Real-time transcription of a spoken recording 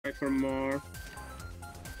Like for more.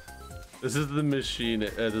 This is the machine,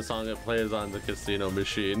 the song that plays on the casino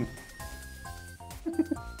machine.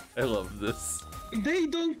 I love this. They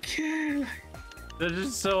don't care. They're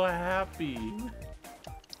just so happy.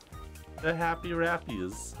 The happy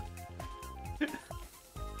Rappies.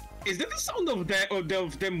 Is that the sound of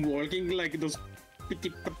them walking like those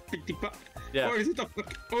pitty pa? Yeah. Or is it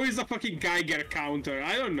a fucking Geiger counter?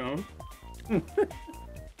 I don't know.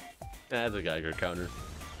 That's a Geiger counter.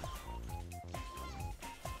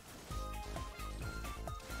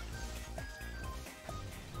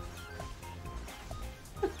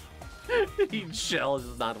 Each shell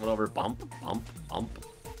is not went over. Bump, bump, bump.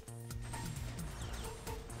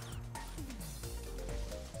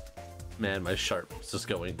 Man, my sharp's just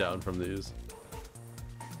going down from these.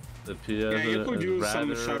 The Pia, yeah, you could use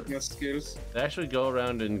some sharpness skills. They actually go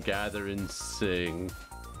around and gather and sing.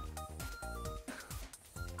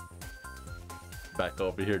 Back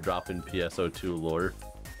over here, dropping PSO2 lore.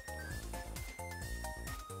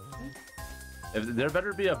 There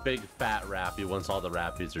better be a big fat Rappy once all the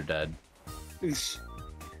Rappies are dead.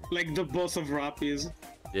 Like the boss of Rappies.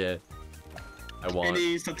 Yeah. I want.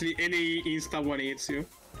 Any insta one hits you.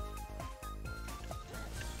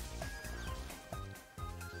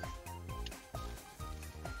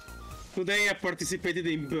 Today I participated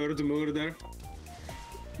in bird murder.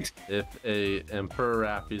 If a Emperor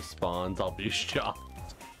Rappy spawns, I'll be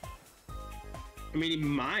shocked. I mean, it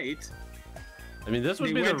might. I mean, this would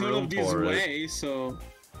they be the went all room of this for way, it. So.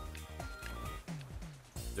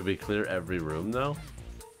 Did we clear every room though?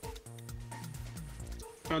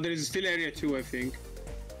 Oh, there is still area 2, I think.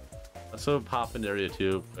 Let's go pop in area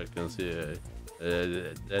 2. I can see it.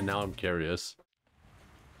 And now I'm curious.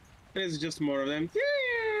 There's just more of them.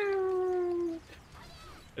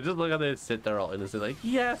 I just look how they sit there all innocent, like,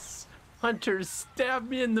 yes, hunters, stab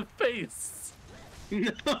me in the face.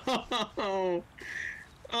 No.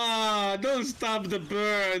 Ah, don't stop the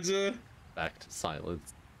birds. Back to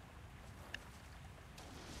silence.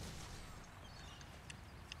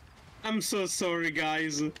 I'm so sorry,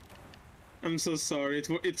 guys. I'm so sorry.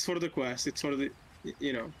 It's for the quest. It's for the,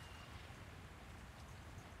 you know.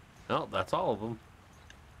 No, that's all of them.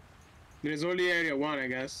 There's only area 1, I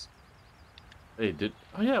guess. Hey,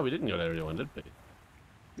 oh yeah, we didn't go to area 1, did we?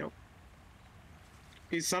 No.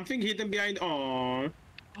 Is something hidden behind? Oh.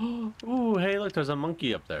 Ooh, hey, look, there's a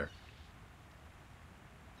monkey up there.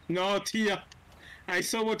 No, Tia. I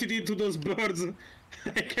saw what you did to those birds.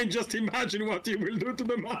 I can just imagine what you will do to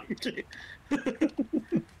the monkey.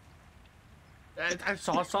 I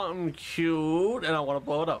saw something cute and I want to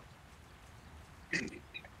blow it up. This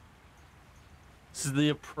is the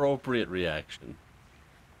appropriate reaction.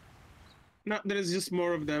 No, there is just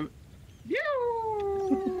more of them.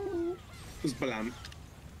 Who's Balam?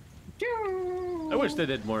 I wish they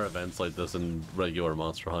did more events like this in regular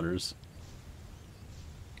Monster Hunters.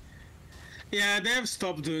 Yeah, they have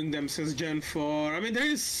stopped doing them since Gen 4. I mean, there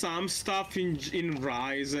is some stuff in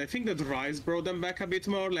Rise. I think that Rise brought them back a bit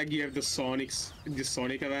more. Like, you have the Sonic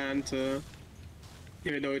event.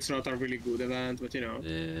 Even though it's not a really good event, but you know.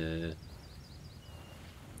 Yeah.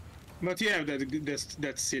 But you have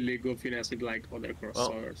that silly goofiness with, like, other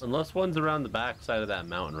crossovers. Well, unless one's around the back side of that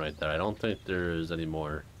mountain right there, I don't think there's any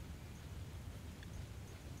more.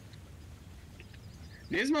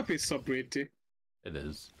 This map is so pretty. It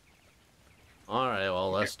is. Alright, well,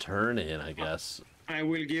 let's turn in, I guess. I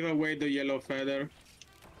will give away the yellow feather.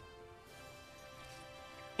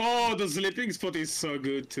 Oh, the sleeping spot is so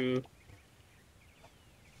good, too.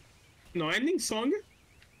 No ending song?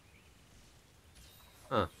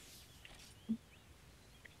 Huh.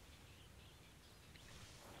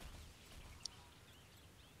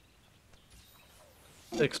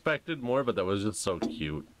 Expected more, but that was just so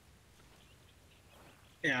cute.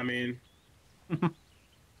 Yeah, I mean...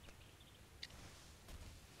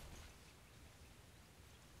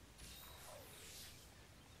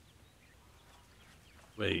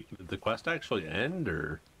 Wait, did the quest actually end,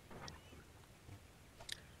 or...?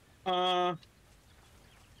 I'm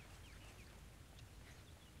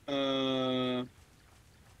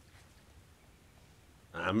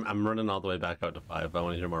running all the way back out to 5. I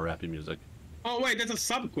want to hear more Rappy music. Oh wait, that's a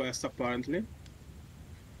sub-quest, apparently.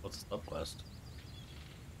 What's the quest?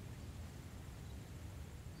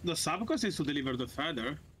 The sub-quest is to deliver the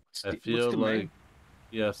feather. I feel like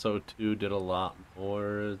PSO2 did a lot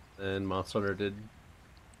more than Monster Hunter did.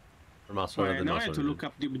 Or Monster Hunter than now I Monster have to Hunter look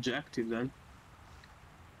up the objective then.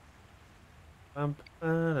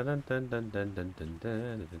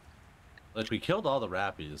 Like, we killed all the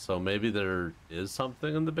Rappies, so maybe there is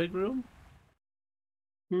something in the big room?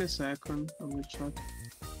 Give me a second, I'm gonna check.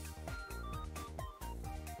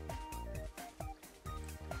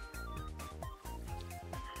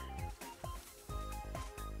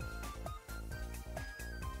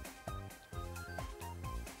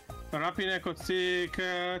 Rappy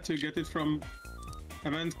ticket to get it from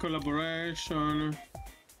event collaboration.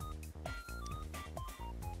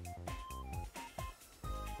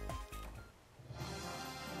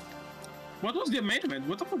 What was the main event?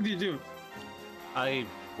 What the fuck did you do? I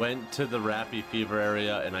went to the Rappy Fever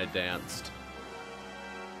area and I danced.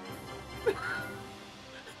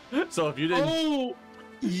 So if you didn't... Oh!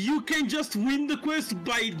 You can just win the quest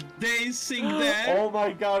by dancing there? Oh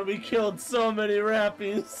my god, we killed so many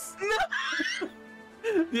Rappies!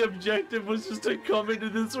 The objective was just to come into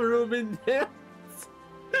this room and dance.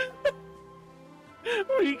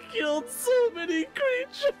 We killed so many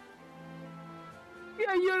creatures!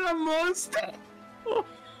 Yeah, you're a monster!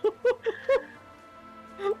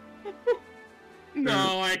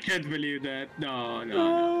 No, I can't believe that. No.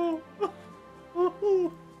 No!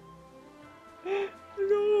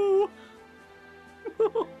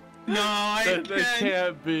 No, I can't. That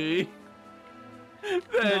can't be.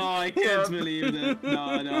 No, I can't believe that.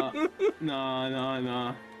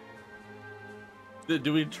 No.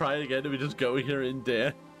 Do we try again? Do we just go here and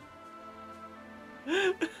dance?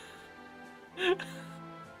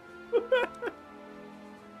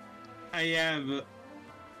 I have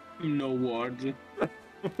no words.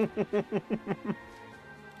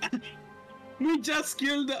 We just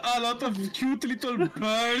killed a lot of cute little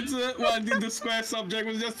birds while the square subject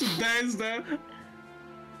was just to dance there.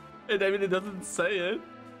 And I mean, it doesn't say it.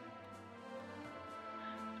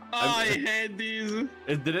 I hate these.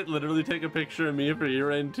 And did it literally take a picture of me for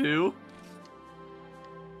year end too?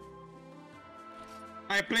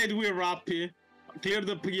 I played with Rappy. Cleared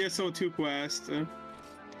the PSO2 quest.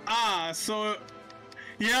 So...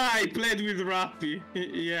 Yeah, I played with Rappy.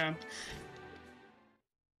 Yeah.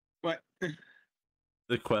 What?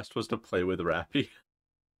 The quest was to play with Rappy.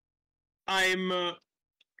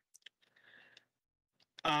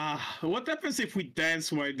 What happens if we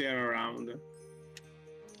dance while they're around?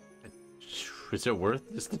 Is it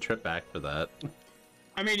worth just the trip back for that?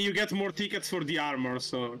 I mean, you get more tickets for the armor,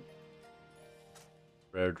 so...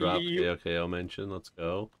 Rare drop, KOKO mention, let's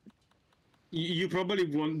go. You probably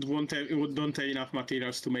don't have enough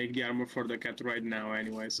materials to make the armor for the cat right now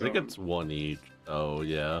anyway, so... I think it's one each. Oh,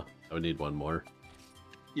 yeah. I would need one more.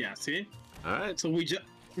 Yeah, see? Alright. So we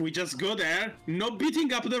just go there, no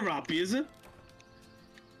beating up the Rappies.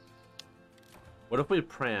 What if we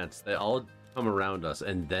prance, they all come around us,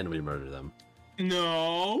 and then we murder them?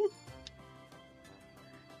 No!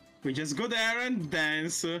 We just go there and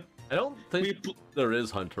dance. I don't think there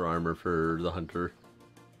is hunter armor for the hunter.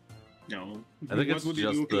 No. I think it's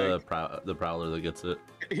just the Prowler that gets it.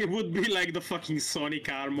 It would be like the fucking Sonic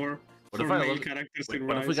armor for male characters in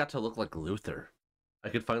Rise. What if we got to look like Luther? I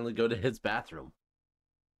could finally go to his bathroom.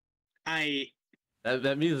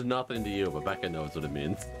 That means nothing to you, but Becca knows what it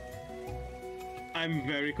means. I'm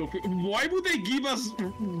very confused. Why would they give us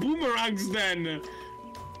boomerangs then?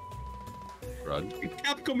 Run.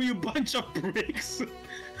 Capcom, you bunch of bricks.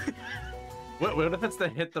 What if it's to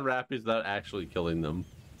hit the Rappies without actually killing them?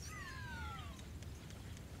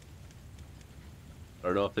 I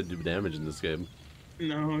don't know if they do damage in this game.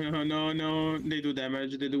 No. They do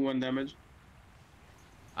damage. They do 1 damage.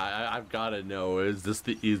 I've gotta know, is this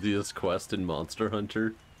the easiest quest in Monster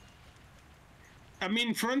Hunter? I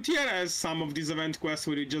mean, Frontier has some of these event quests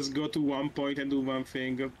where you just go to one point and do one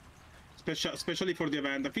thing. Especially for the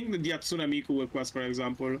event. I think the Hatsune Miku quest, for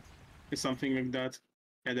example, is something like that.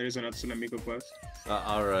 Yeah, there is an Hatsune Miku quest.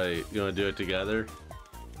 Alright, you wanna do it together?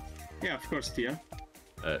 Yeah, of course, Tia.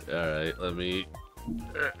 Alright, let me...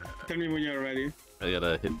 Tell me when you're ready. I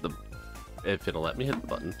gotta hit the... If it'll let me hit the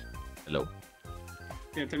button. Hello?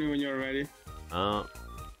 Yeah, tell me when you're ready.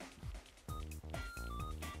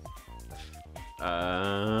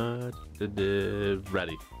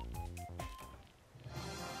 Ready.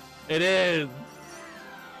 It is!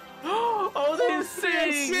 Oh, they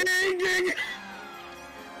sing! They're singing!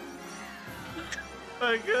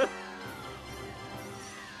 My God.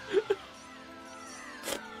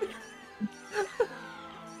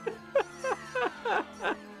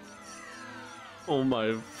 Oh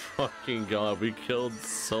my fucking God, we killed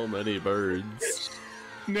so many birds.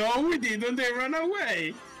 No, we didn't. They ran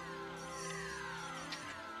away.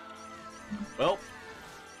 Well,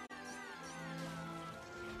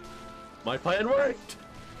 my plan worked.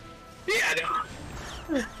 Yeah.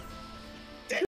 No.